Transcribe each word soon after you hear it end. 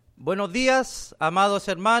Buenos días, amados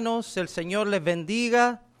hermanos, el Señor les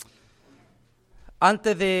bendiga.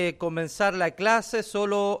 Antes de comenzar la clase,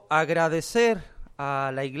 solo agradecer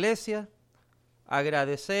a la iglesia,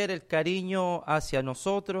 agradecer el cariño hacia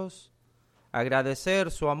nosotros,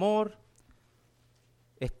 agradecer su amor,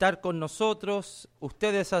 estar con nosotros.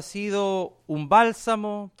 Ustedes han sido un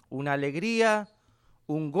bálsamo, una alegría,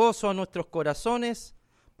 un gozo a nuestros corazones.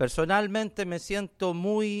 Personalmente me siento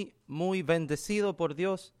muy bendecido por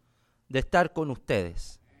Dios de estar con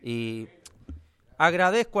ustedes y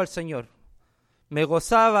agradezco al Señor. Me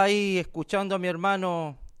gozaba ahí escuchando a mi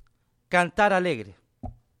hermano cantar alegre.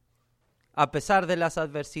 A pesar de las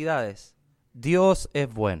adversidades, Dios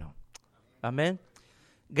es bueno. Amén.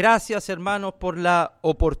 Gracias, hermanos, por la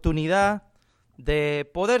oportunidad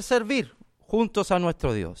de poder servir juntos a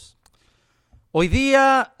nuestro Dios. Hoy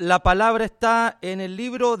día la palabra está en el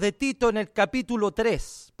libro de Tito, en el capítulo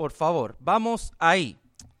 3. Por favor, vamos ahí.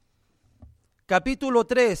 Capítulo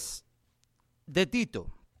 3 de Tito.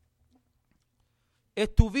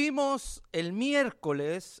 Estuvimos el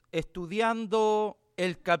miércoles estudiando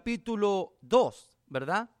el capítulo 2,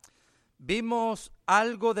 ¿verdad? Vimos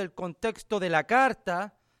algo del contexto de la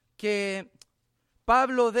carta que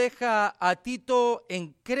Pablo deja a Tito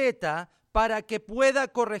en Creta para que pueda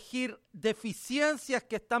corregir deficiencias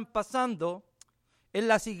que están pasando en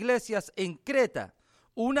las iglesias en Creta.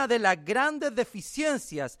 Una de las grandes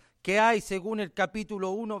deficiencias que hay, según el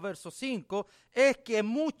capítulo 1, verso 5, es que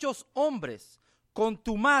muchos hombres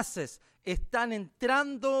contumaces están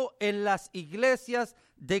entrando en las iglesias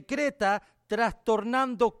de Creta,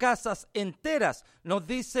 trastornando casas enteras, nos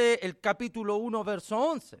dice el capítulo 1, verso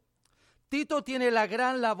 11. Tito tiene la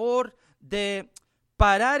gran labor de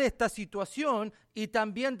parar esta situación y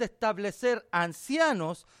también de establecer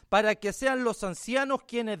ancianos para que sean los ancianos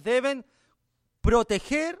quienes deben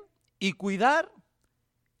proteger y cuidar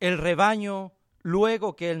el rebaño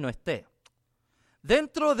luego que él no esté.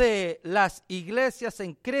 Dentro de las iglesias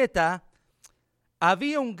en Creta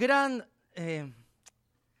había un gran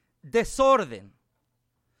desorden,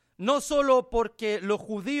 no solo porque los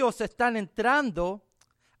judíos están entrando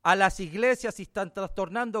a las iglesias y están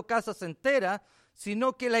trastornando casas enteras,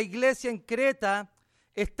 sino que la iglesia en Creta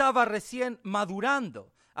estaba recién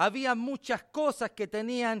madurando. Había muchas cosas que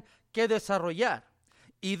tenían que desarrollar.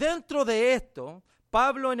 Y dentro de esto,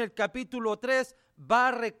 Pablo en el capítulo 3 va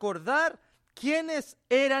a recordar quiénes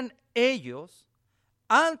eran ellos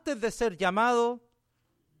antes de ser llamados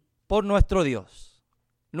por nuestro Dios,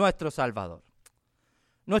 nuestro Salvador.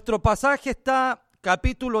 Nuestro pasaje está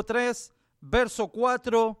capítulo 3, verso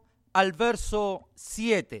 4 al verso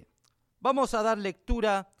 7. Vamos a dar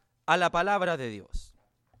lectura a la palabra de Dios.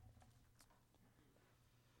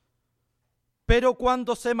 Pero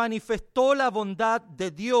cuando se manifestó la bondad de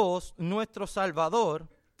Dios, nuestro Salvador,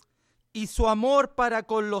 y su amor para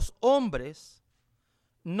con los hombres,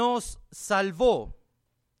 nos salvó,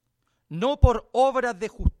 no por obras de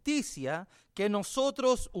justicia que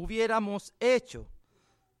nosotros hubiéramos hecho,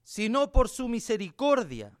 sino por su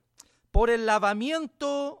misericordia, por el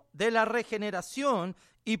lavamiento de la regeneración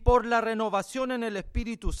y por la renovación en el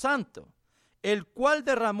Espíritu Santo, el cual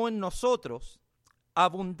derramó en nosotros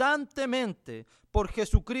abundantemente por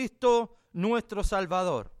Jesucristo nuestro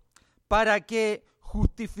Salvador, para que,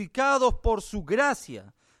 justificados por su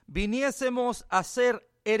gracia, viniésemos a ser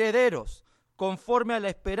herederos conforme a la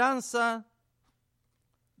esperanza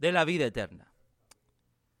de la vida eterna.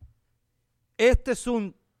 Este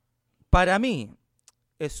para mí,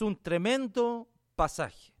 es un tremendo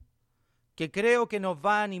pasaje que creo que nos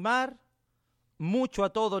va a animar mucho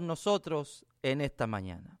a todos nosotros en esta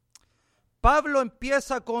mañana. Pablo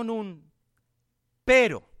empieza con un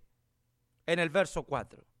pero en el verso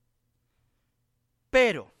 4.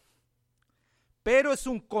 Pero es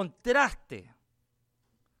un contraste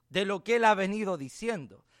de lo que él ha venido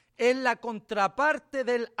diciendo. Es la contraparte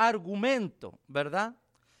del argumento, ¿verdad?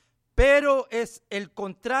 Pero es el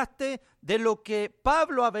contraste de lo que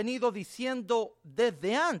Pablo ha venido diciendo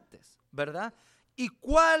desde antes, ¿verdad? ¿Y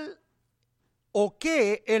cuál o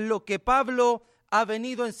qué es lo que Pablo ha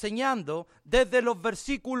venido enseñando desde los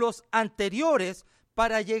versículos anteriores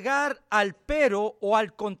para llegar al pero o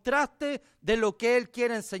al contraste de lo que él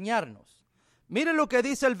quiere enseñarnos? Miren lo que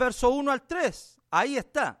dice el verso 1 al 3. Ahí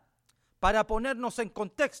está, para ponernos en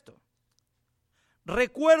contexto.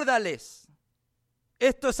 Recuérdales.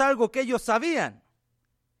 Esto es algo que ellos sabían,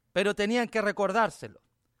 pero tenían que recordárselo.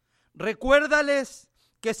 Recuérdales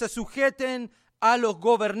que se sujeten a los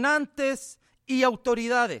gobernantes y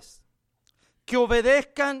autoridades, que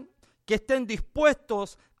obedezcan, que estén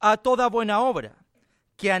dispuestos a toda buena obra,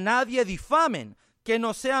 que a nadie difamen, que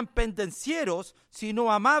no sean pendencieros,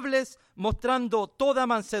 sino amables, mostrando toda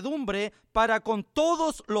mansedumbre para con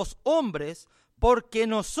todos los hombres, porque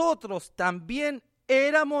nosotros también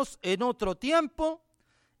éramos en otro tiempo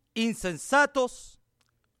insensatos,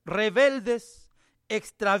 rebeldes,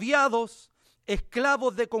 extraviados,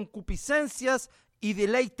 esclavos de concupiscencias y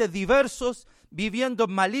deleites diversos, viviendo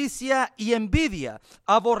en malicia y envidia,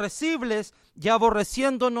 aborrecibles y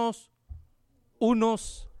aborreciéndonos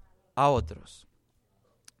unos a otros.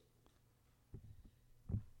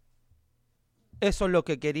 Eso es lo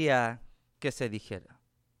que quería que se dijera.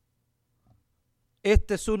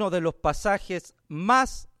 Este es uno de los pasajes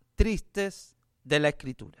más tristes de la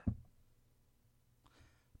Escritura.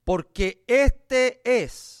 Porque este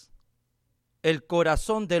es el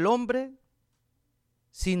corazón del hombre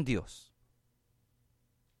sin Dios.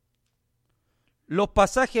 Los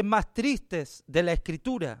pasajes más tristes de la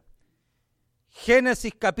Escritura: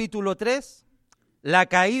 Génesis capítulo 3, la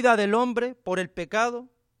caída del hombre por el pecado;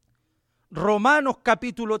 Romanos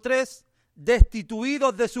capítulo 3,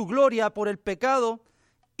 destituidos de su gloria por el pecado;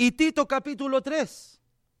 y Tito capítulo 3.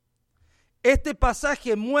 Este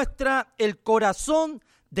pasaje muestra el corazón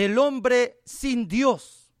del hombre sin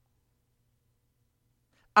Dios.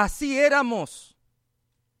 Así éramos,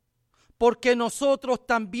 porque nosotros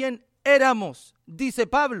también éramos, dice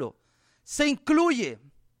Pablo. Se incluye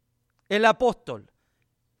el apóstol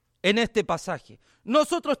en este pasaje.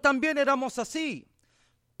 Nosotros también éramos así.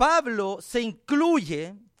 Pablo se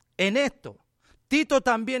incluye en esto. Tito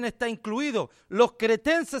también está incluido. Los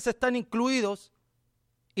cretenses están incluidos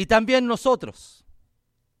y también nosotros.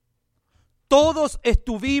 Todos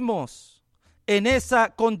estuvimos en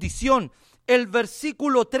esa condición. El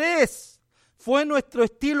versículo 3 fue nuestro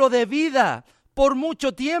estilo de vida por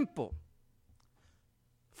mucho tiempo.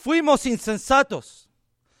 Fuimos insensatos.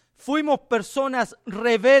 Fuimos personas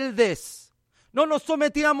rebeldes. No nos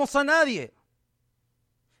sometíamos a nadie.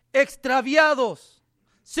 Extraviados,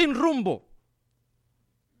 sin rumbo,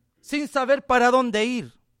 sin saber para dónde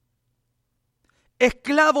ir.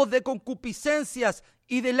 Esclavos de concupiscencias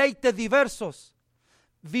y deleites diversos.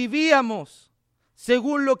 Vivíamos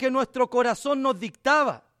según lo que nuestro corazón nos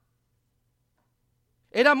dictaba.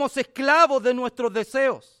 Éramos esclavos de nuestros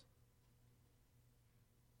deseos.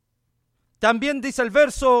 También dice el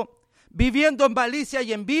verso, viviendo en malicia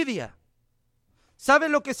y envidia. ¿Sabe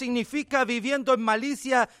lo que significa viviendo en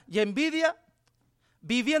malicia y envidia?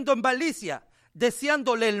 Viviendo en malicia,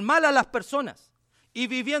 deseándole el mal a las personas. Y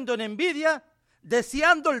viviendo en envidia,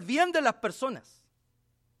 deseando el bien de las personas.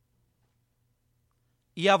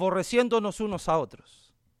 Y aborreciéndonos unos a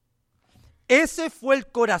otros. Ese fue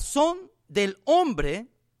el corazón del hombre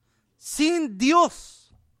sin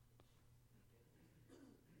Dios.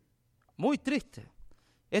 Muy triste.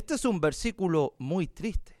 Este es un versículo muy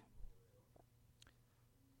triste.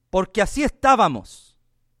 Porque así estábamos,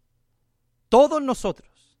 todos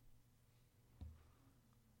nosotros.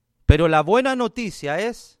 Pero la buena noticia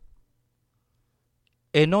es,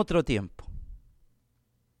 en otro tiempo.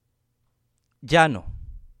 Ya no.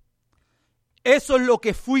 Eso es lo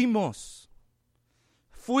que fuimos.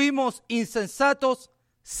 ¿Fuimos insensatos?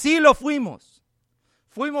 Sí lo fuimos.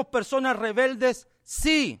 ¿Fuimos personas rebeldes?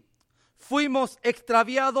 Sí. ¿Fuimos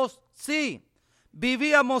extraviados? Sí.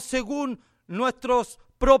 ¿Vivíamos según nuestras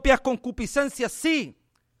propias concupiscencias? Sí.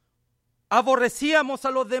 ¿Aborrecíamos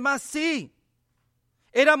a los demás? Sí.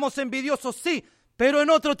 ¿Éramos envidiosos? Sí. Pero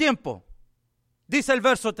en otro tiempo, dice el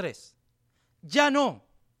verso 3, ya no.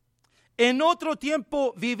 En otro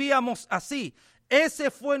tiempo vivíamos así.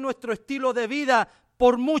 Ese fue nuestro estilo de vida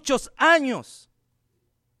por muchos años.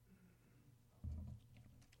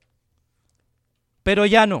 Pero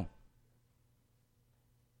ya no.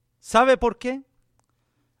 ¿Sabe por qué?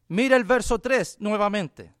 Mira el verso 3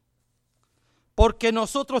 nuevamente. Porque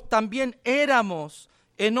nosotros también éramos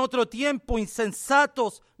en otro tiempo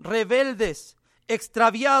insensatos, rebeldes,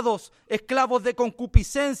 extraviados, esclavos de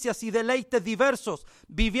concupiscencias y deleites diversos,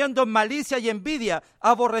 viviendo en malicia y envidia,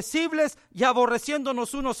 aborrecibles y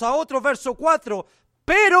aborreciéndonos unos a otros. Verso 4.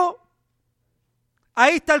 Pero,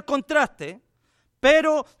 ahí está el contraste,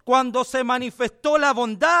 pero cuando se manifestó la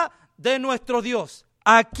bondad de nuestro Dios.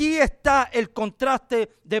 Aquí está el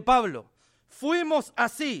contraste de Pablo. Fuimos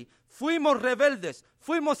así, fuimos rebeldes,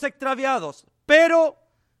 fuimos extraviados, pero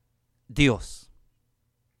Dios.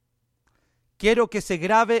 Quiero que se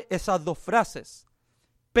grabe esas dos frases,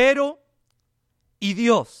 pero y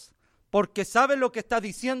Dios, porque ¿sabe lo que está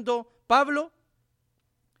diciendo Pablo?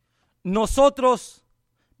 Nosotros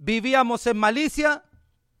vivíamos en malicia,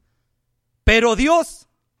 pero Dios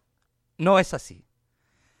no es así.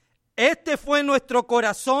 Este fue nuestro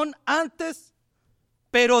corazón antes,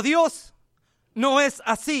 pero Dios no es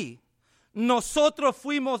así. Nosotros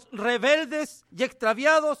fuimos rebeldes y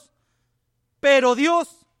extraviados, pero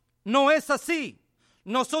Dios no es así.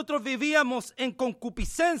 Nosotros vivíamos en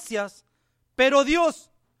concupiscencias, pero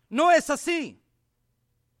Dios no es así.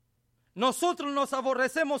 Nosotros nos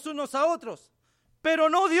aborrecemos unos a otros, pero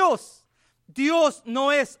no Dios. Dios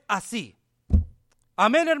no es así.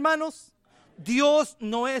 Amén, hermanos. Dios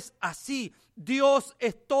no es así. Dios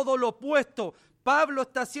es todo lo opuesto. Pablo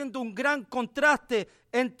está haciendo un gran contraste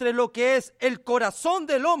entre lo que es el corazón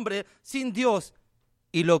del hombre sin Dios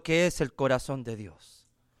y lo que es el corazón de Dios.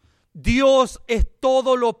 Dios es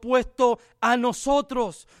todo lo opuesto a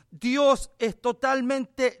nosotros. Dios es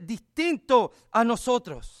totalmente distinto a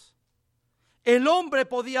nosotros. El hombre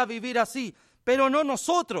podía vivir así, pero no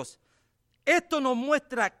nosotros. Esto nos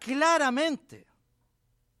muestra claramente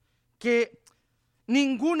que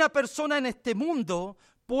ninguna persona en este mundo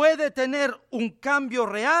puede tener un cambio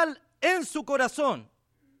real en su corazón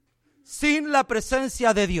sin la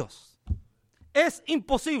presencia de Dios. Es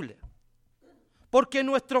imposible, porque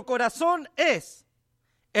nuestro corazón es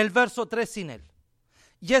el verso 3 sin Él.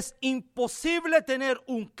 Y es imposible tener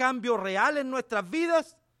un cambio real en nuestras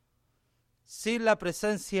vidas sin la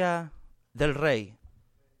presencia del Rey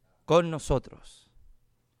con nosotros.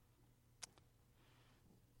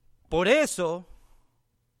 Por eso,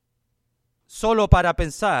 solo para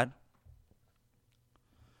pensar,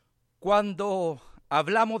 cuando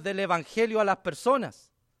hablamos del Evangelio a las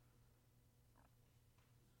personas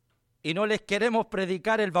y no les queremos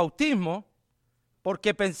predicar el bautismo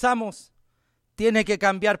porque pensamos tiene que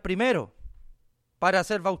cambiar primero para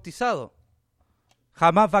ser bautizado,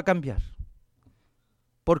 jamás va a cambiar,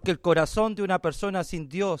 porque el corazón de una persona sin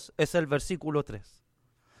Dios es el versículo 3.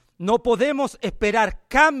 No podemos esperar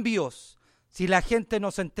cambios si la gente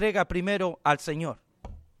nos entrega primero al Señor.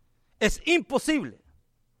 Es imposible,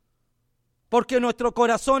 porque nuestro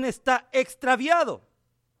corazón está extraviado.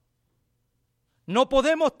 No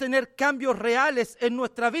podemos tener cambios reales en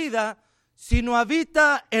nuestra vida si no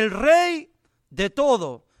habita el Rey de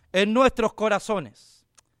todo en nuestros corazones.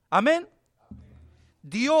 Amén.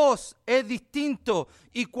 Dios es distinto,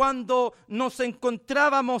 y cuando nos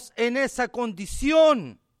encontrábamos en esa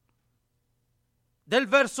condición del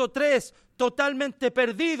verso 3, totalmente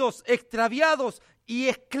perdidos, extraviados y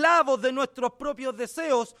esclavos de nuestros propios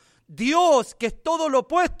deseos, Dios, que es todo lo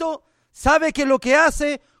opuesto, sabe que lo que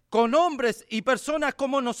hace con hombres y personas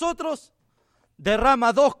como nosotros,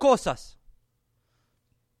 derrama dos cosas: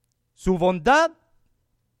 su bondad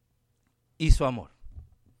y su amor.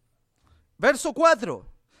 Verso 4,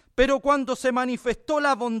 pero cuando se manifestó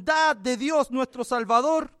la bondad de Dios nuestro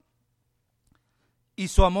Salvador y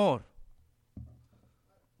su amor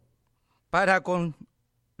para con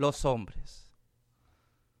los hombres.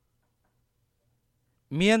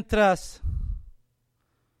 Mientras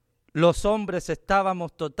los hombres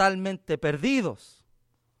estábamos totalmente perdidos,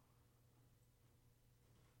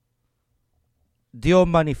 Dios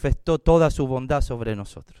manifestó toda su bondad sobre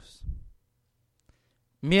nosotros.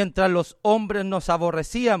 Mientras los hombres nos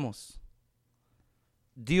aborrecíamos,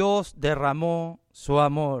 Dios derramó su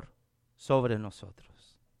amor sobre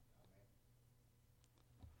nosotros.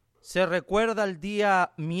 Se recuerda el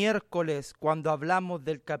día miércoles cuando hablamos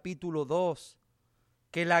del capítulo 2,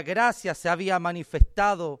 que la gracia se había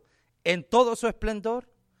manifestado en todo su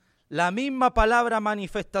esplendor. La misma palabra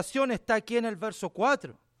manifestación está aquí en el verso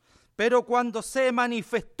 4. Pero cuando se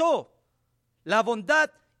manifestó la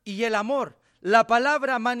bondad y el amor, la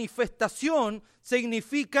palabra manifestación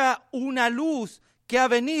significa una luz que ha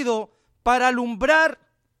venido para alumbrar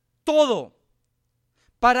todo,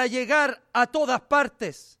 para llegar a todas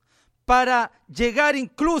partes, para llegar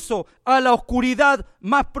incluso a la oscuridad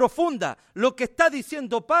más profunda. Lo que está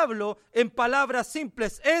diciendo Pablo en palabras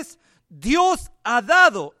simples es: Dios ha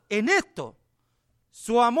dado en esto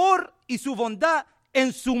su amor y su bondad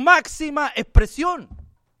en su máxima expresión.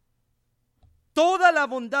 Toda la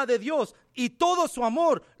bondad de Dios y todo su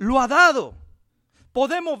amor lo ha dado.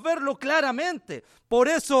 Podemos verlo claramente. Por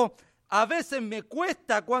eso a veces me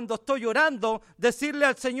cuesta, cuando estoy orando, decirle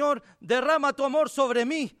al Señor: derrama tu amor sobre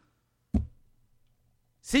mí.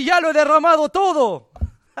 Si ya lo he derramado todo.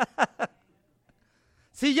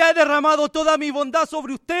 Si ya he derramado toda mi bondad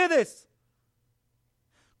sobre ustedes.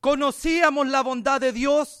 ¿Conocíamos la bondad de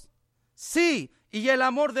Dios? Sí, y el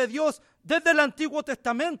amor de Dios desde el Antiguo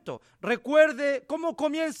Testamento. Recuerde cómo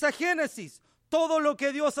comienza Génesis. Todo lo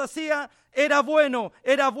que Dios hacía era bueno,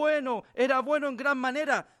 era bueno, era bueno en gran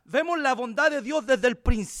manera. Vemos la bondad de Dios desde el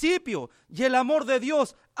principio y el amor de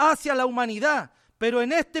Dios hacia la humanidad. Pero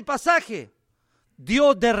en este pasaje,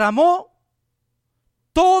 Dios derramó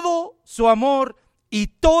todo su amor y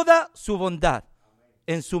toda su bondad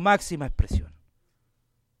en su máxima expresión.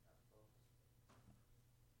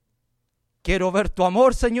 Quiero ver tu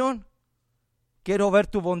amor, Señor. Quiero ver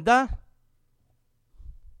tu bondad.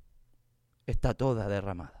 Está toda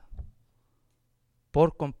derramada.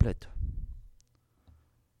 Por completo.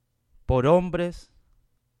 Por hombres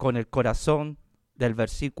con el corazón del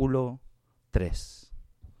versículo 3.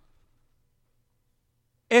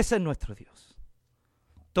 Ese es nuestro Dios.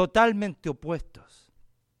 Totalmente opuestos.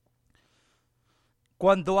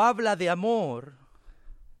 Cuando habla de amor,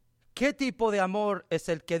 ¿qué tipo de amor es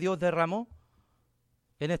el que Dios derramó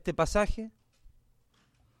en este pasaje?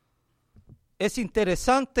 Es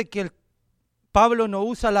interesante que Pablo no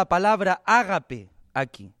usa la palabra ágape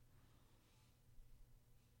aquí.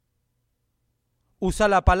 Usa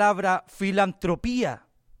la palabra filantropía,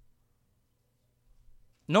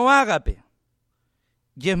 no ágape.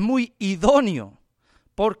 Y es muy idóneo,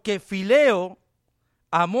 porque fileo,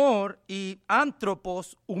 amor, y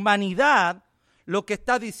antropos, humanidad, lo que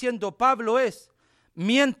está diciendo Pablo es,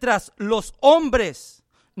 mientras los hombres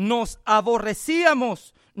nos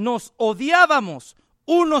aborrecíamos, nos odiábamos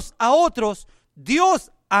unos a otros,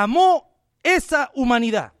 Dios amó esa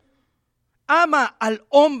humanidad. Ama al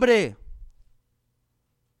hombre,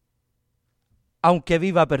 aunque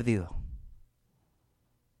viva perdido.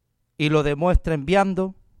 Y lo demuestra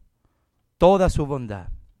enviando toda su bondad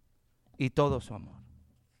y todo su amor.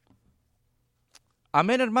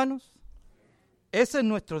 Amén, hermanos. Ese es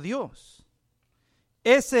nuestro Dios.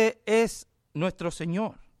 Ese es nuestro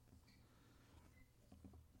Señor.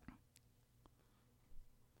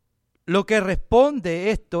 Lo que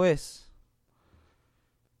responde esto es,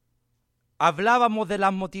 hablábamos de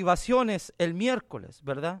las motivaciones el miércoles,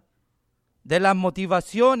 ¿verdad? De las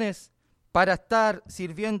motivaciones para estar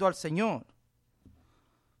sirviendo al Señor.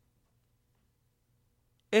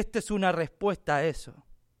 Esta es una respuesta a eso.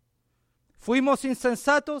 ¿Fuimos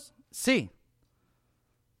insensatos? Sí.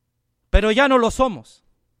 Pero ya no lo somos.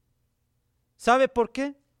 ¿Sabes por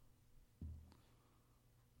qué?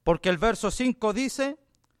 Porque el verso 5 dice,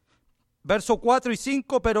 verso 4 y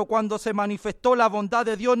 5, pero cuando se manifestó la bondad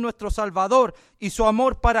de Dios nuestro Salvador y su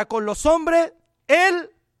amor para con los hombres, Él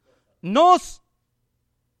nos,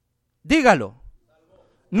 dígalo,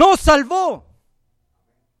 nos salvó.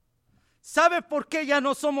 ¿Sabes por qué ya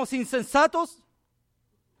no somos insensatos?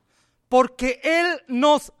 Porque Él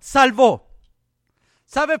nos salvó.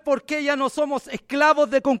 ¿Sabe por qué ya no somos esclavos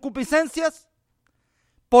de concupiscencias?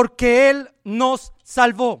 Porque Él nos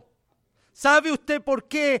salvó. ¿Sabe usted por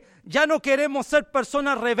qué ya no queremos ser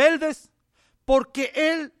personas rebeldes? Porque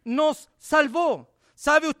Él nos salvó.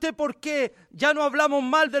 ¿Sabe usted por qué ya no hablamos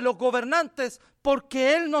mal de los gobernantes?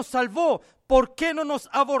 Porque Él nos salvó. ¿Por qué no nos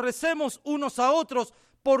aborrecemos unos a otros?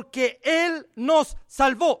 Porque Él nos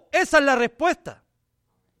salvó. Esa es la respuesta.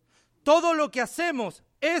 Todo lo que hacemos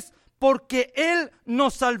es porque Él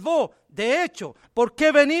nos salvó. De hecho, ¿por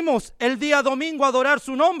qué venimos el día domingo a adorar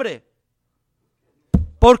su nombre?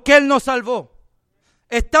 Porque Él nos salvó.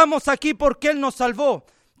 Estamos aquí porque Él nos salvó.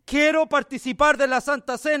 Quiero participar de la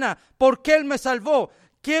Santa Cena porque Él me salvó.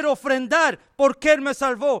 Quiero ofrendar porque Él me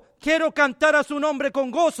salvó. Quiero cantar a su nombre con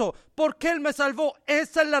gozo porque Él me salvó.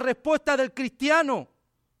 Esa es la respuesta del cristiano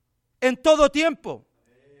en todo tiempo.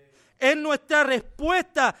 Es nuestra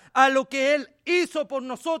respuesta a lo que Él hizo por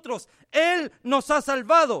nosotros. Él nos ha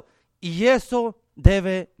salvado. Y eso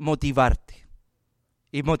debe motivarte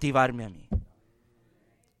y motivarme a mí.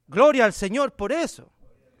 Gloria al Señor por eso.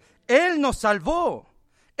 Él nos salvó.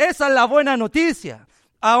 Esa es la buena noticia.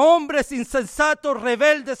 A hombres insensatos,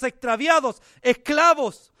 rebeldes, extraviados,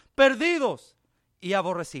 esclavos, perdidos y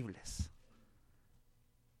aborrecibles.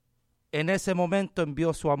 En ese momento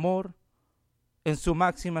envió su amor en su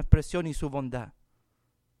máxima expresión y su bondad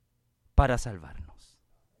para salvarnos.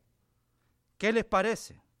 ¿Qué les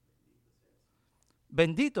parece?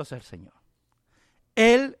 Bendito sea el Señor.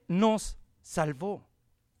 Él nos salvó.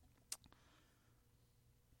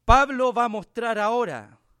 Pablo va a mostrar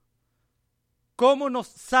ahora cómo nos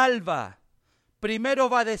salva. Primero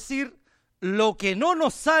va a decir lo que no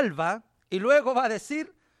nos salva y luego va a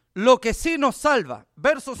decir lo que sí nos salva.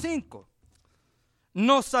 Verso 5.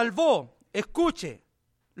 Nos salvó. Escuche,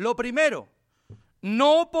 lo primero,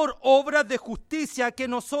 no por obras de justicia que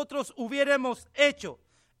nosotros hubiéramos hecho.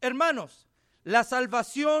 Hermanos, la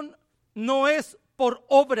salvación no es por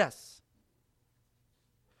obras.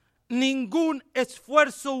 Ningún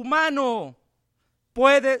esfuerzo humano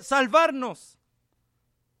puede salvarnos,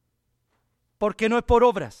 porque no es por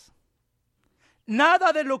obras.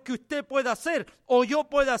 Nada de lo que usted pueda hacer o yo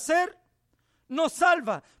pueda hacer nos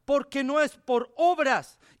salva, porque no es por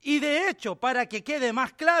obras. Y de hecho, para que quede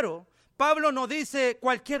más claro, Pablo no dice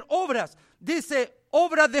cualquier obras, dice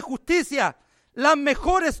obras de justicia. Las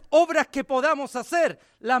mejores obras que podamos hacer,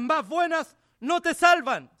 las más buenas, no te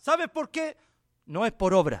salvan. ¿Sabes por qué? No es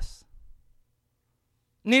por obras,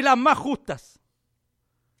 ni las más justas,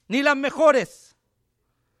 ni las mejores,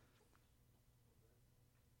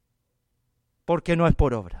 porque no es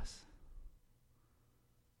por obras.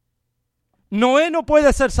 Noé no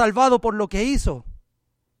puede ser salvado por lo que hizo,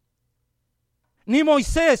 ni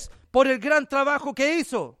Moisés por el gran trabajo que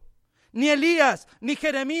hizo, ni Elías, ni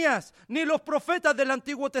Jeremías, ni los profetas del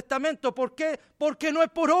Antiguo Testamento. ¿Por qué? Porque no es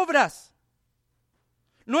por obras.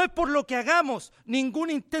 No es por lo que hagamos. Ningún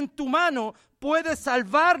intento humano puede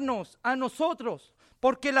salvarnos a nosotros,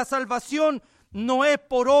 porque la salvación no es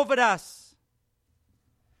por obras.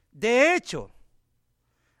 De hecho,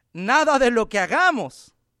 nada de lo que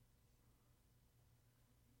hagamos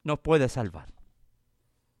nos puede salvar,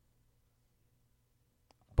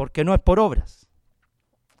 porque no es por obras.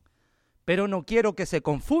 Pero no quiero que se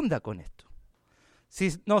confunda con esto.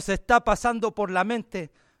 Si nos está pasando por la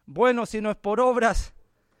mente, bueno, si no es por obras,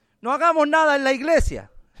 no hagamos nada en la iglesia.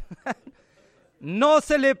 No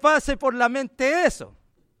se le pase por la mente eso.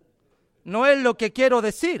 No es lo que quiero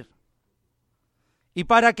decir. Y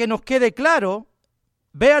para que nos quede claro,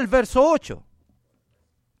 vea el verso 8.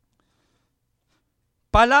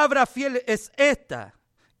 Palabra fiel es esta,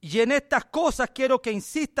 y en estas cosas quiero que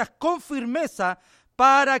insistas con firmeza,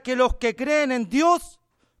 para que los que creen en Dios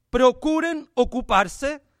procuren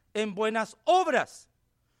ocuparse en buenas obras.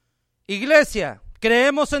 Iglesia,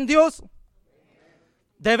 ¿creemos en Dios?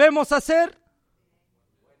 ¿Debemos hacer?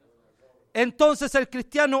 Entonces, ¿el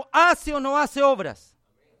cristiano hace o no hace obras?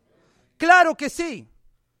 Claro que sí,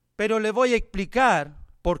 pero le voy a explicar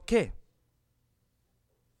por qué.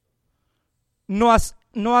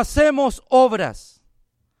 No hacemos obras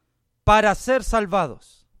para ser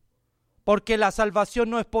salvados, porque la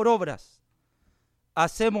salvación no es por obras.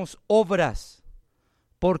 Hacemos obras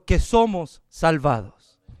porque somos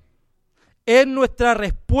salvados. Es nuestra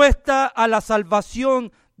respuesta a la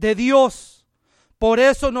salvación de Dios. Por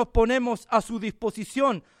eso nos ponemos a su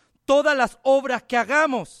disposición. Todas las obras que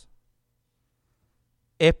hagamos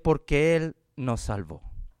es porque Él nos salvó.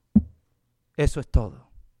 Eso es todo.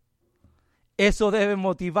 Eso debe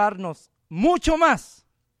motivarnos mucho más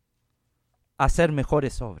a hacer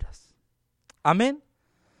mejores obras. Amén.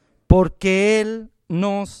 Porque Él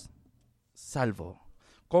nos salvó.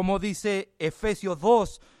 Como dice Efesios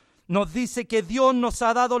 2, nos dice que Dios nos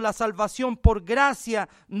ha dado la salvación por gracia,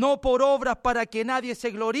 no por obras, para que nadie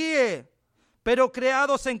se gloríe, pero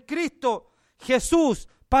creados en Cristo Jesús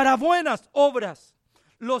para buenas obras.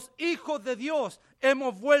 Los hijos de Dios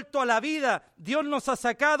hemos vuelto a la vida. Dios nos ha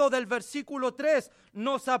sacado del versículo 3,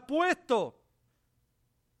 nos ha puesto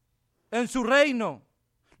en su reino,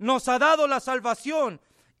 nos ha dado la salvación,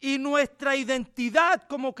 y nuestra identidad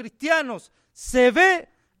como cristianos se ve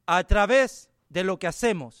a través de lo que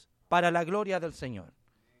hacemos para la gloria del Señor,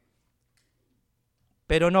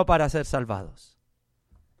 pero no para ser salvados.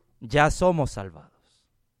 Ya somos salvados.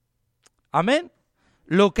 ¿Amén?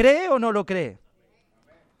 ¿Lo cree o no lo cree?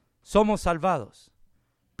 Somos salvados,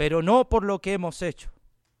 pero no por lo que hemos hecho,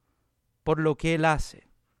 por lo que Él hace.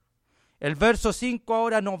 El verso 5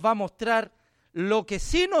 ahora nos va a mostrar lo que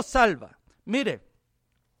sí nos salva. Mire,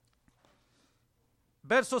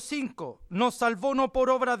 verso 5, nos salvó no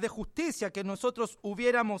por obras de justicia que nosotros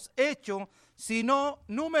hubiéramos hecho, sino,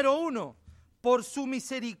 número 1, por su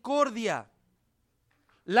misericordia.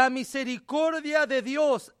 La misericordia de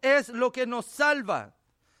Dios es lo que nos salva.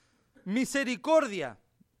 Misericordia.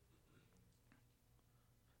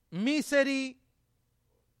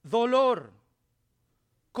 Dolor.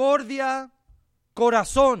 Cordia,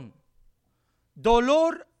 corazón.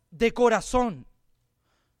 Dolor de corazón.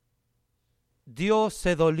 Dios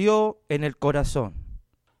se dolió en el corazón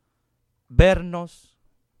vernos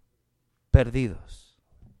perdidos.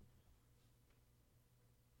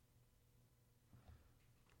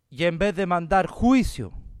 Y en vez de mandar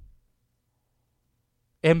juicio,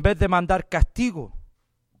 en vez de mandar castigo,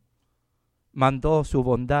 mandó su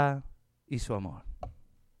bondad y su amor.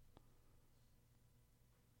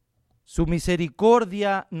 Su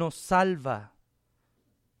misericordia nos salva.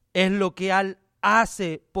 Es lo que Él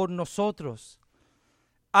hace por nosotros.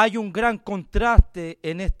 Hay un gran contraste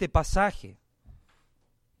en este pasaje,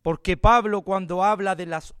 porque Pablo, cuando habla de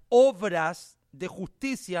las obras de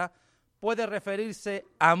justicia, puede referirse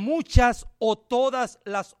a muchas o todas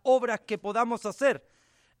las obras que podamos hacer.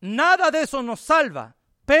 Nada de eso nos salva,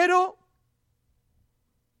 pero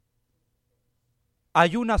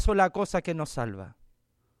hay una sola cosa que nos salva,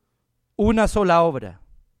 una sola obra: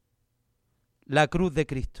 la cruz de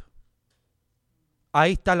Cristo.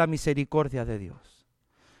 ahí está la misericordia de Dios.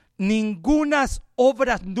 Ningunas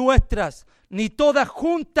obras nuestras, ni todas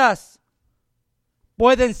juntas,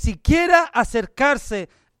 pueden siquiera acercarse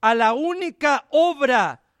a la única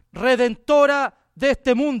obra redentora de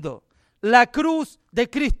este mundo, la cruz de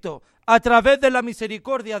Cristo, a través de la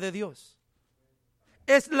misericordia de Dios.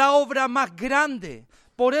 Es la obra más grande.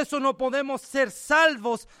 Por eso no podemos ser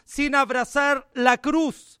salvos sin abrazar la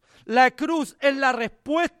cruz. La cruz es la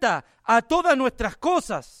respuesta a todas nuestras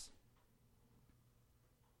cosas.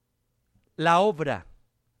 La obra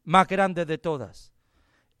más grande de todas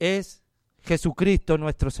es Jesucristo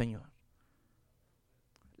nuestro Señor.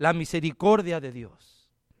 La misericordia de Dios.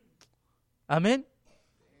 Amén.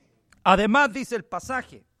 Además dice el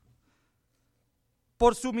pasaje,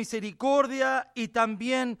 por su misericordia y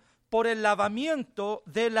también por el lavamiento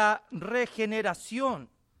de la regeneración.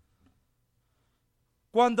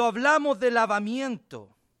 Cuando hablamos de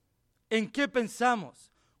lavamiento, ¿en qué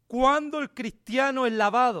pensamos? ¿Cuándo el cristiano es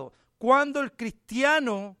lavado? ¿Cuándo el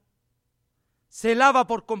cristiano se lava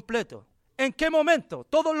por completo? ¿En qué momento?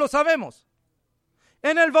 Todos lo sabemos.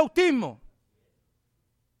 En el bautismo.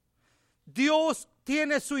 Dios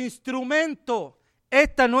tiene su instrumento.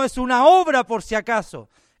 Esta no es una obra por si acaso.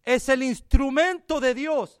 Es el instrumento de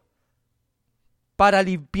Dios para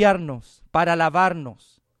limpiarnos, para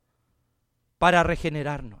lavarnos, para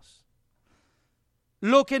regenerarnos.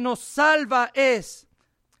 Lo que nos salva es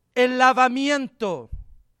el lavamiento,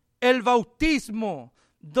 el bautismo,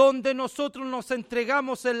 donde nosotros nos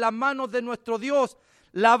entregamos en las manos de nuestro Dios,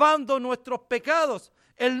 lavando nuestros pecados.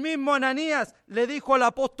 El mismo Ananías le dijo al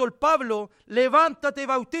apóstol Pablo, levántate y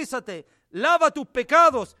bautízate, lava tus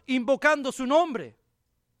pecados, invocando su nombre.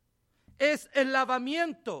 Es el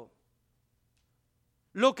lavamiento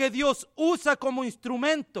lo que Dios usa como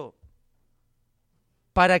instrumento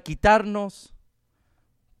para quitarnos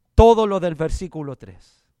todo lo del versículo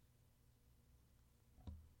 3.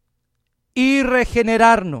 Y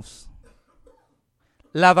regenerarnos.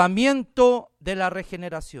 Lavamiento de la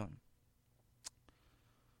regeneración.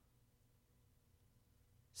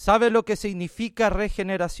 ¿Sabe lo que significa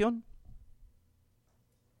regeneración?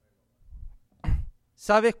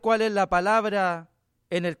 ¿Sabes cuál es la palabra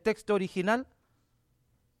en el texto original?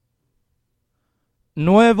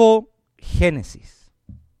 Nuevo Génesis.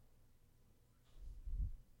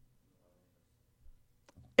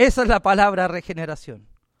 Esa es la palabra regeneración.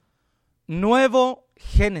 Nuevo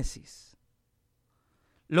Génesis.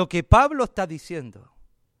 Lo que Pablo está diciendo,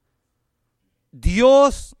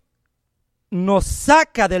 Dios nos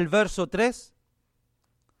saca del verso 3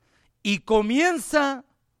 y comienza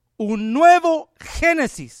un nuevo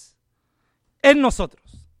Génesis en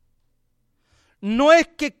nosotros. No es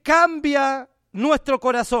que cambia nuestro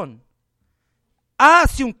corazón,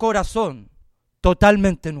 hace un corazón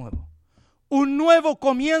totalmente nuevo, un nuevo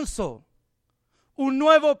comienzo, un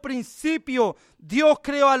nuevo principio. Dios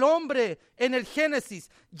creó al hombre en el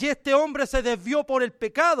Génesis y este hombre se desvió por el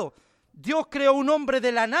pecado. Dios creó un hombre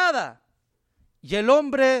de la nada y el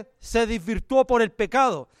hombre se desvirtuó por el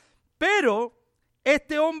pecado. Pero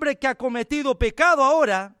este hombre que ha cometido pecado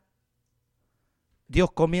ahora, Dios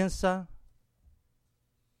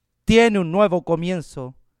tiene un nuevo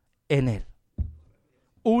comienzo en él.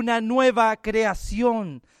 Una nueva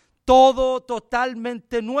creación, todo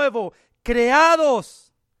totalmente nuevo,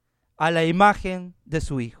 creados a la imagen de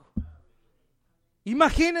su Hijo.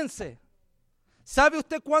 Imagínense, ¿sabe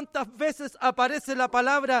usted cuántas veces aparece la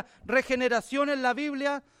palabra regeneración en la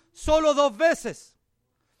Biblia? Solo 2 veces.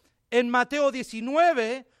 En Mateo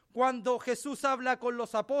 19, cuando Jesús habla con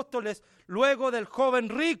los apóstoles, luego del joven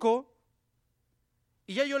rico,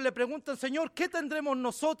 y ellos le preguntan, Señor, ¿qué tendremos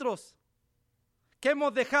nosotros? Que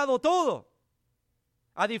hemos dejado todo,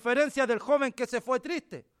 a diferencia del joven que se fue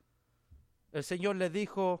triste. El Señor les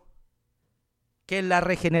dijo que en la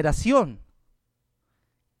regeneración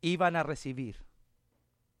iban a recibir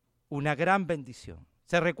una gran bendición.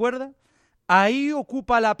 ¿Se recuerda? Ahí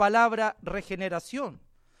ocupa la palabra regeneración.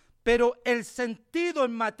 Pero el sentido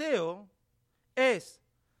en Mateo es,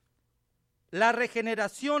 la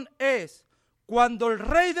regeneración es cuando el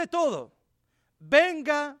Rey de todo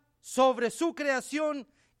venga sobre su creación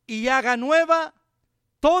y haga nueva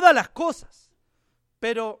todas las cosas.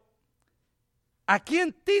 Pero aquí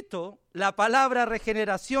en Tito, la palabra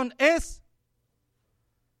regeneración es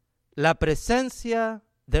la presencia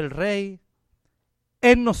del Rey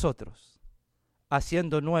en nosotros,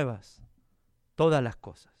 haciendo nuevas todas las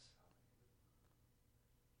cosas.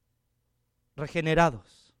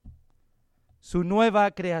 Regenerados, su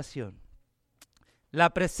nueva creación,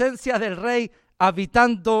 la presencia del Rey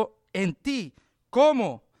habitando en ti.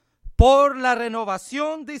 ¿Cómo? Por la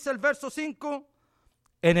renovación, dice el verso 5,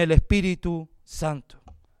 en el Espíritu Santo.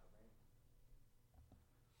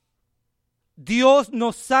 Dios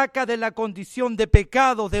nos saca de la condición de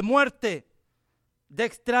pecado, de muerte, de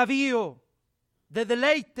extravío, de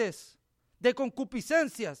deleites, de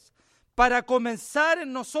concupiscencias, para comenzar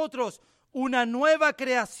en nosotros una nueva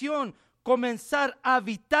creación, comenzar a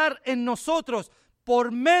habitar en nosotros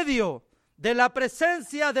por medio de la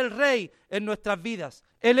presencia del Rey en nuestras vidas.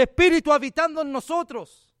 El Espíritu habitando en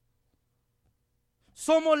nosotros.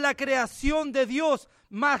 Somos la creación de Dios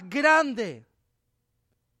más grande,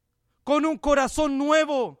 con un corazón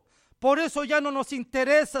nuevo. Por eso ya no nos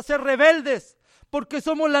interesa ser rebeldes, porque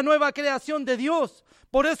somos la nueva creación de Dios.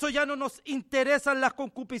 Por eso ya no nos interesan las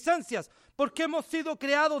concupiscencias, porque hemos sido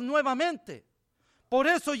creados nuevamente. Por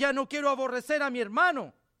eso ya no quiero aborrecer a mi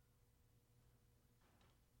hermano,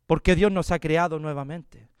 porque Dios nos ha creado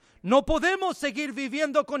nuevamente. No podemos seguir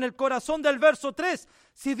viviendo con el corazón del verso 3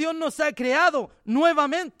 si Dios nos ha creado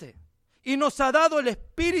nuevamente y nos ha dado el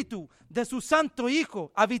Espíritu de su Santo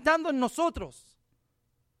Hijo habitando en nosotros.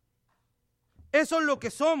 Eso es lo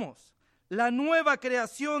que somos, la nueva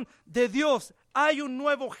creación de Dios. Hay un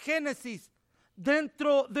nuevo Génesis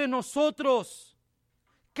dentro de nosotros.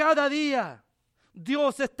 Cada día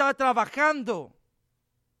Dios está trabajando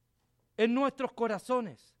en nuestros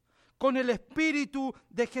corazones con el Espíritu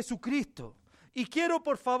de Jesucristo. Y quiero,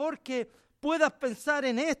 por favor, que puedas pensar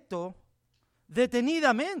en esto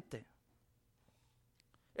detenidamente.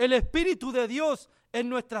 El Espíritu de Dios en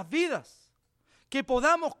nuestras vidas. Que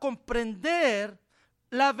podamos comprender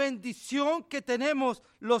la bendición que tenemos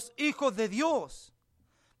los hijos de Dios.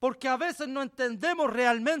 Porque a veces no entendemos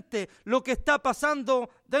realmente lo que está pasando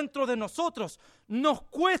dentro de nosotros. Nos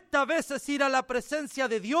cuesta a veces ir a la presencia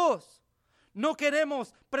de Dios. No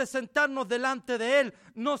queremos presentarnos delante de Él.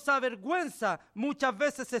 Nos avergüenza muchas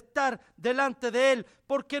veces estar delante de Él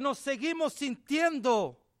porque nos seguimos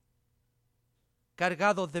sintiendo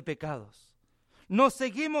cargados de pecados. Nos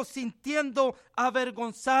seguimos sintiendo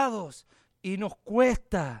avergonzados y nos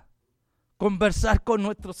cuesta conversar con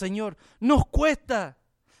nuestro Señor. Nos cuesta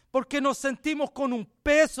porque nos sentimos con un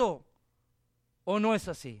peso. ¿O no es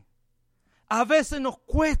así? A veces nos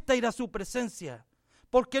cuesta ir a su presencia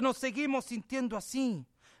porque nos seguimos sintiendo así.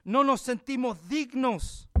 No nos sentimos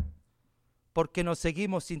dignos porque nos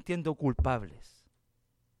seguimos sintiendo culpables.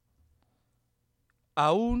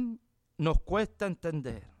 Aún nos cuesta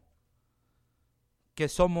entender que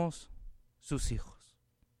somos sus hijos.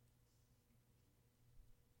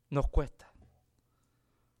 Nos cuesta.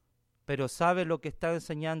 Pero ¿sabe lo que está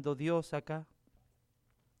enseñando Dios acá?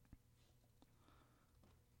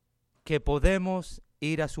 Que podemos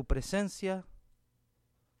ir a su presencia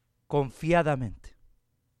confiadamente,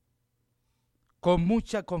 con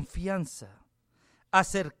mucha confianza,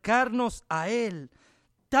 acercarnos a Él,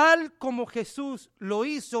 tal como Jesús lo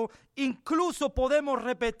hizo. Incluso podemos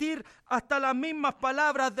repetir hasta las mismas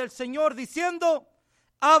palabras del Señor diciendo,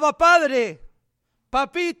 Abba Padre,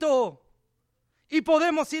 Papito, y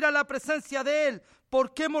podemos ir a la presencia de Él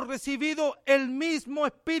porque hemos recibido el mismo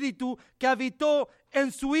Espíritu que habitó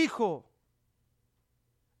en su Hijo.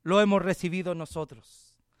 Lo hemos recibido nosotros.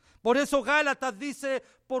 Por eso Gálatas dice,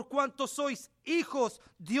 por cuanto sois hijos,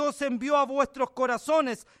 Dios envió a vuestros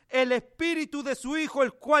corazones el Espíritu de su Hijo,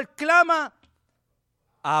 el cual clama,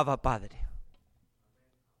 Abba Padre.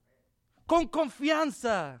 Con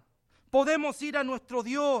confianza podemos ir a nuestro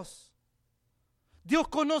Dios. Dios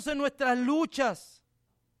conoce nuestras luchas.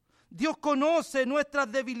 Dios conoce nuestras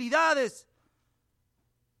debilidades.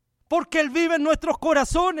 Porque Él vive en nuestros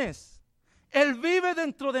corazones. Él vive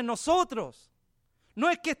dentro de nosotros. No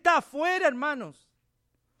es que está afuera, hermanos.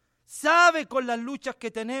 Sabe con las luchas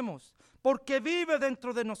que tenemos, porque vive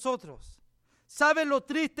dentro de nosotros. Sabe lo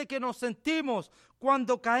triste que nos sentimos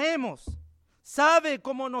cuando caemos. Sabe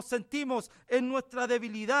cómo nos sentimos en nuestra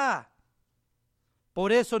debilidad.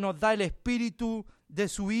 Por eso nos da el Espíritu de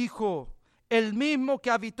su Hijo, el mismo que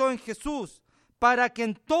habitó en Jesús, para que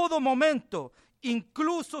en todo momento,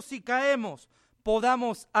 incluso si caemos,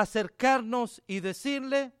 podamos acercarnos y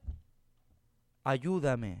decirle,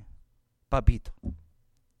 ayúdame, papito,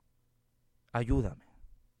 ayúdame.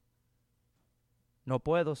 No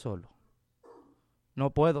puedo solo,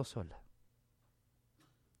 no puedo sola.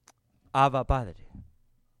 Abba Padre,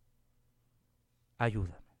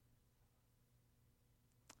 ayúdame.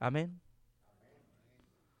 Amén.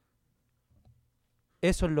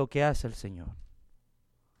 Eso es lo que hace el Señor.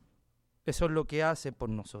 Eso es lo que hace por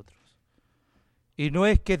nosotros. Y no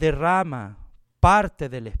es que derrama parte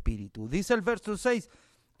del Espíritu. Dice el verso 6,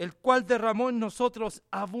 el cual derramó en nosotros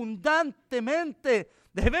abundantemente.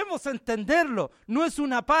 Debemos entenderlo. No es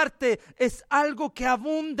una parte, es algo que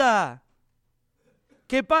abunda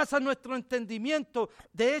que pasa nuestro entendimiento.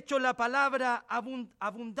 De hecho, la palabra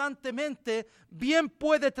abundantemente bien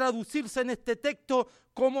puede traducirse en este texto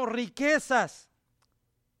como riquezas.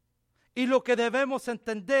 Y lo que debemos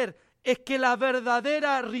entender es que la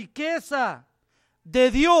verdadera riqueza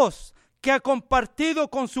de Dios que ha compartido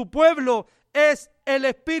con su pueblo es el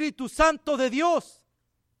Espíritu Santo de Dios.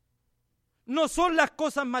 No son las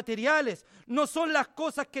cosas materiales, no son las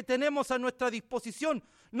cosas que tenemos a nuestra disposición,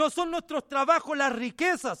 no son nuestros trabajos las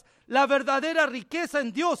riquezas. La verdadera riqueza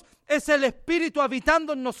en Dios es el Espíritu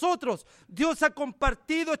habitando en nosotros. Dios ha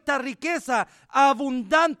compartido esta riqueza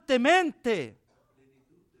abundantemente.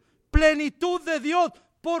 Plenitud de Dios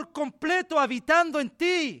por completo habitando en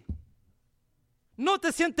ti. ¿No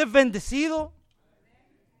te sientes bendecido?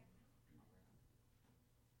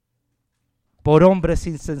 Por hombres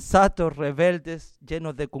insensatos, rebeldes,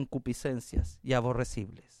 llenos de concupiscencias y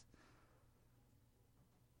aborrecibles.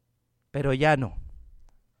 Pero ya no,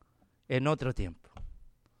 en otro tiempo.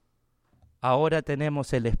 Ahora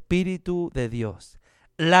tenemos el Espíritu de Dios,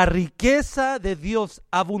 la riqueza de Dios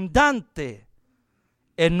abundante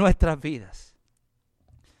en nuestras vidas.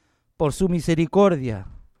 Por su misericordia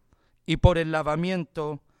y por el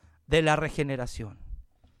lavamiento de la regeneración.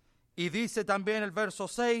 Y dice también el verso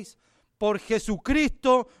 6, por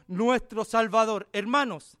Jesucristo nuestro Salvador.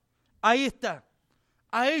 Hermanos, ahí está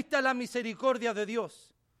la misericordia de Dios.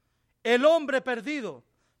 El hombre perdido,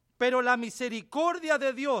 pero la misericordia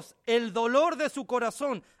de Dios, el dolor de su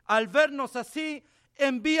corazón, al vernos así,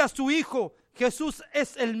 envía a su Hijo. Jesús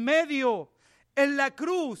es el medio. En la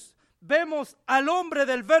cruz vemos al hombre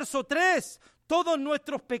del verso 3, todos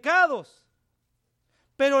nuestros pecados.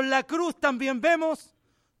 Pero en la cruz también vemos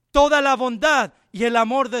toda la bondad y el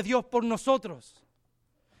amor de Dios por nosotros.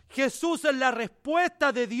 Jesús es la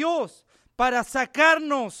respuesta de Dios para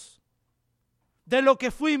sacarnos de lo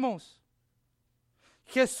que fuimos.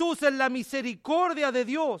 Jesús es la misericordia de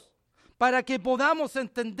Dios para que podamos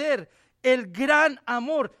entender el gran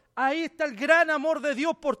amor. Ahí está el gran amor de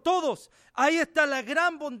Dios por todos. Ahí está la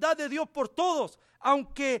gran bondad de Dios por todos.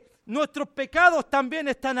 Aunque nuestros pecados también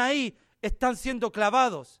están ahí, están siendo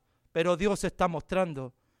clavados. Pero Dios está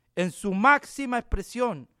mostrando en su máxima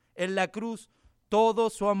expresión en la cruz todo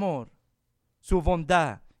su amor, su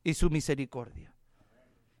bondad y su misericordia.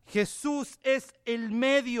 Jesús es el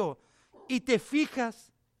medio. Y te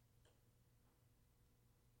fijas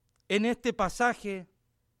en este pasaje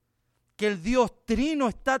que el Dios Trino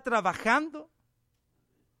está trabajando.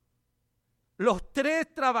 Los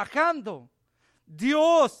tres trabajando.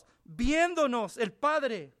 Dios viéndonos, el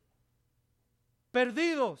Padre,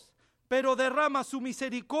 perdidos, pero derrama su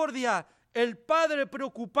misericordia. El Padre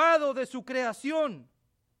preocupado de su creación.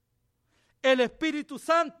 El Espíritu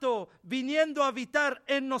Santo viniendo a habitar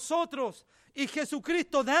en nosotros. Y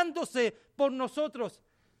Jesucristo dándose por nosotros.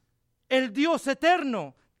 El Dios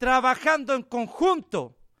eterno trabajando en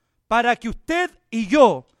conjunto para que usted y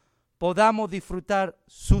yo podamos disfrutar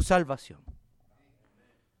su salvación.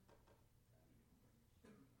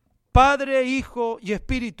 Padre, Hijo y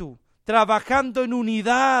Espíritu trabajando en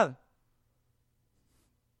unidad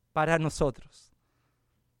para nosotros.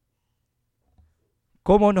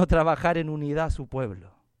 ¿Cómo no trabajar en unidad su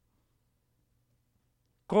pueblo?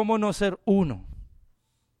 ¿Cómo no ser uno?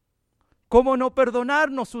 ¿Cómo no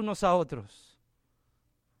perdonarnos unos a otros?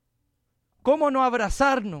 ¿Cómo no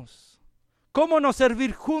abrazarnos? ¿Cómo no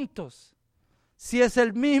servir juntos? Si es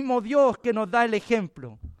el mismo Dios que nos da el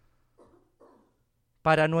ejemplo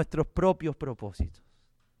para nuestros propios propósitos.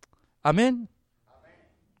 Amén.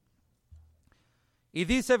 Y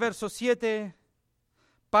dice verso 7,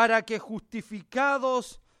 para que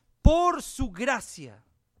justificados por su gracia,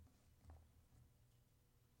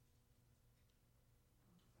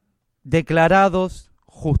 declarados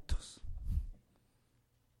justos.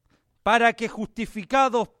 Para que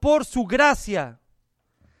justificados por su gracia,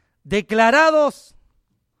 declarados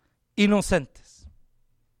inocentes.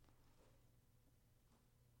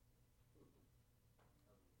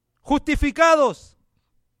 Justificados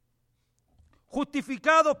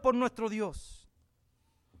por nuestro Dios.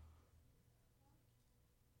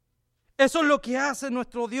 Eso es lo que hace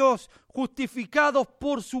nuestro Dios. Justificados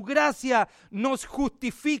por su gracia, nos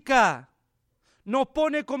justifica. Nos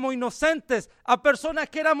pone como inocentes a personas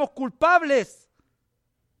que éramos culpables.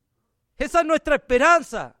 Esa es nuestra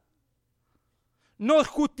esperanza. Nos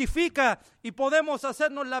justifica y podemos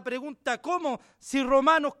hacernos la pregunta, ¿cómo? Si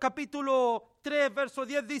Romanos capítulo 3, verso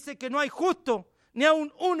 10 dice que no hay justo, ni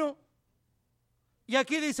aun uno. Y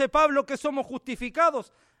aquí dice Pablo que somos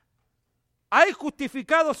justificados. ¿Hay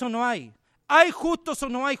justificados o no hay? ¿Hay justos o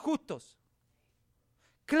no hay justos?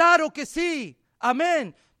 Claro que sí,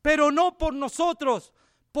 amén, pero no por nosotros,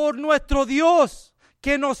 por nuestro Dios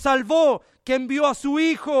que nos salvó, que envió a su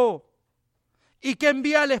Hijo y que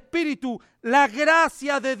envía al Espíritu. La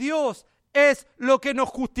gracia de Dios es lo que nos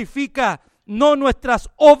justifica, no nuestras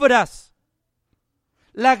obras.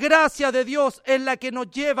 La gracia de Dios es la que nos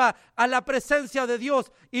lleva a la presencia de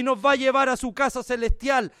Dios y nos va a llevar a su casa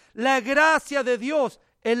celestial. La gracia de Dios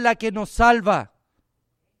es la que nos salva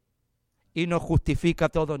y nos justifica a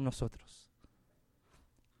todos nosotros.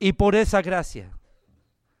 Y por esa gracia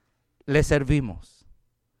le servimos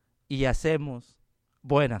y hacemos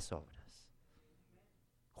buenas obras.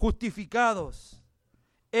 Justificados,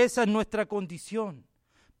 esa es nuestra condición,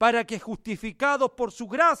 para que justificados por su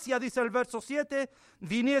gracia, dice el verso 7,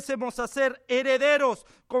 viniésemos a ser herederos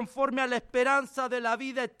conforme a la esperanza de la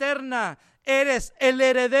vida eterna. Eres el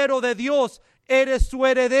heredero de Dios, eres su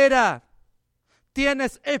heredera.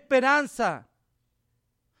 Tienes esperanza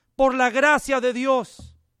por la gracia de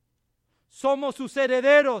Dios. Somos sus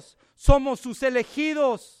herederos, somos sus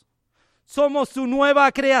elegidos, somos su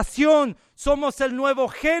nueva creación, somos el nuevo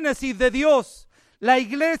Génesis de Dios. La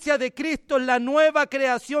iglesia de Cristo es la nueva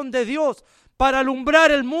creación de Dios para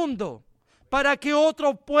alumbrar el mundo, para que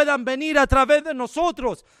otros puedan venir a través de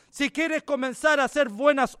nosotros. Si quieres comenzar a hacer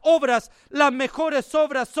buenas obras, las mejores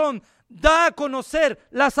obras son: da a conocer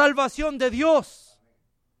la salvación de Dios.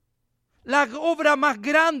 La obra más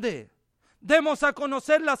grande, demos a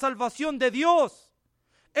conocer la salvación de Dios.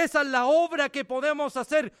 Esa es la obra que podemos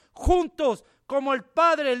hacer juntos, como el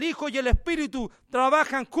Padre, el Hijo y el Espíritu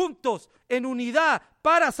trabajan juntos en unidad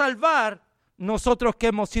para salvar. Nosotros que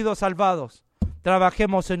hemos sido salvados,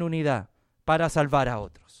 trabajemos en unidad para salvar a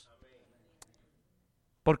otros,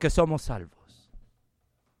 porque somos salvos.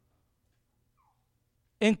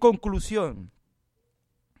 En conclusión,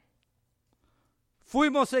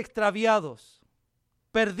 fuimos extraviados,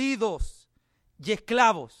 perdidos y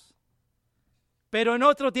esclavos. Pero en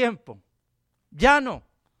otro tiempo, ya no.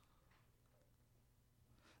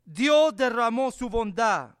 Dios derramó su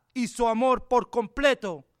bondad y su amor por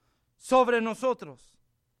completo sobre nosotros.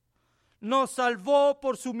 Nos salvó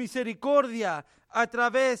por su misericordia a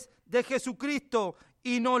través de Jesucristo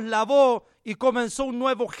y nos lavó y comenzó un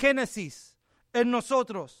nuevo Génesis en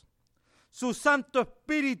nosotros. Su Santo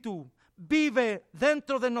Espíritu vive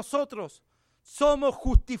dentro de nosotros. Somos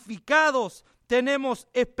justificados, tenemos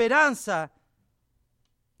esperanza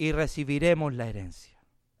y recibiremos la herencia.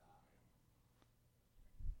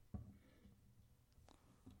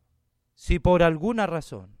 Si por alguna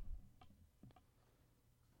razón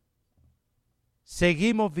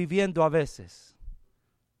seguimos viviendo a veces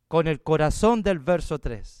con el corazón del verso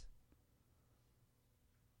 3,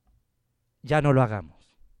 ya no lo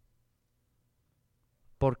hagamos,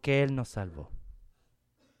 porque Él nos salvó.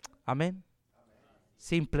 Amén.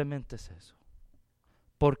 Simplemente es eso,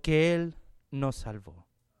 porque Él nos salvó.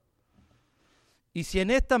 Y si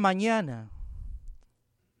en esta mañana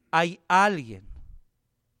hay alguien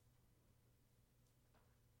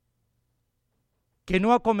que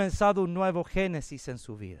no ha comenzado un nuevo Génesis en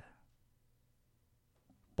su vida,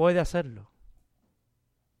 puede hacerlo.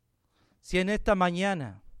 Si en esta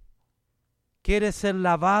mañana quieres ser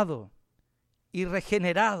lavado y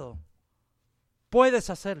regenerado, puedes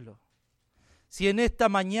hacerlo. Si en esta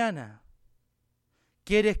mañana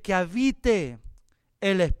quieres que habite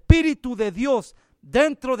el Espíritu de Dios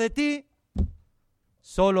dentro de ti,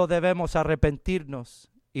 solo debemos arrepentirnos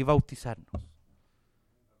y bautizarnos.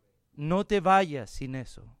 No te vayas sin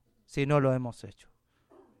eso, si no lo hemos hecho,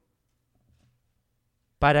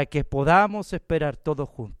 para que podamos esperar todos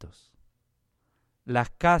juntos las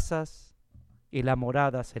casas y la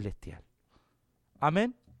morada celestial.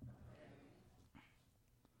 Amén.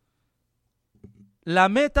 La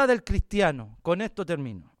meta del cristiano, con esto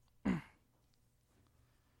termino,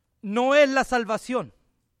 no es la salvación,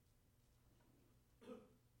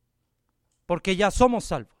 porque ya somos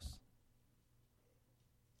salvos.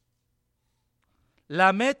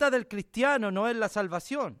 La meta del cristiano no es la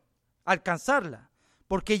salvación, alcanzarla,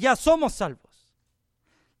 porque ya somos salvos.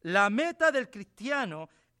 La meta del cristiano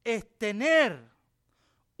es tener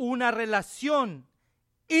una relación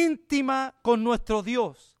íntima con nuestro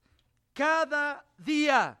Dios cada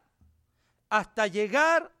día hasta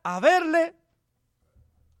llegar a verle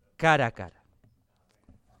cara a cara.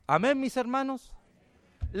 Amén, mis hermanos.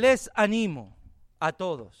 Les animo a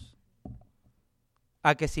todos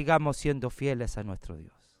a que sigamos siendo fieles a nuestro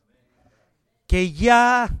Dios. Que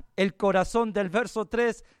ya el corazón del verso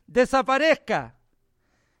 3 desaparezca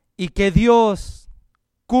y que Dios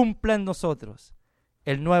cumpla en nosotros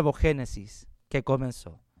el nuevo Génesis que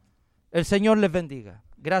comenzó. El Señor les bendiga.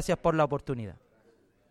 Gracias por la oportunidad.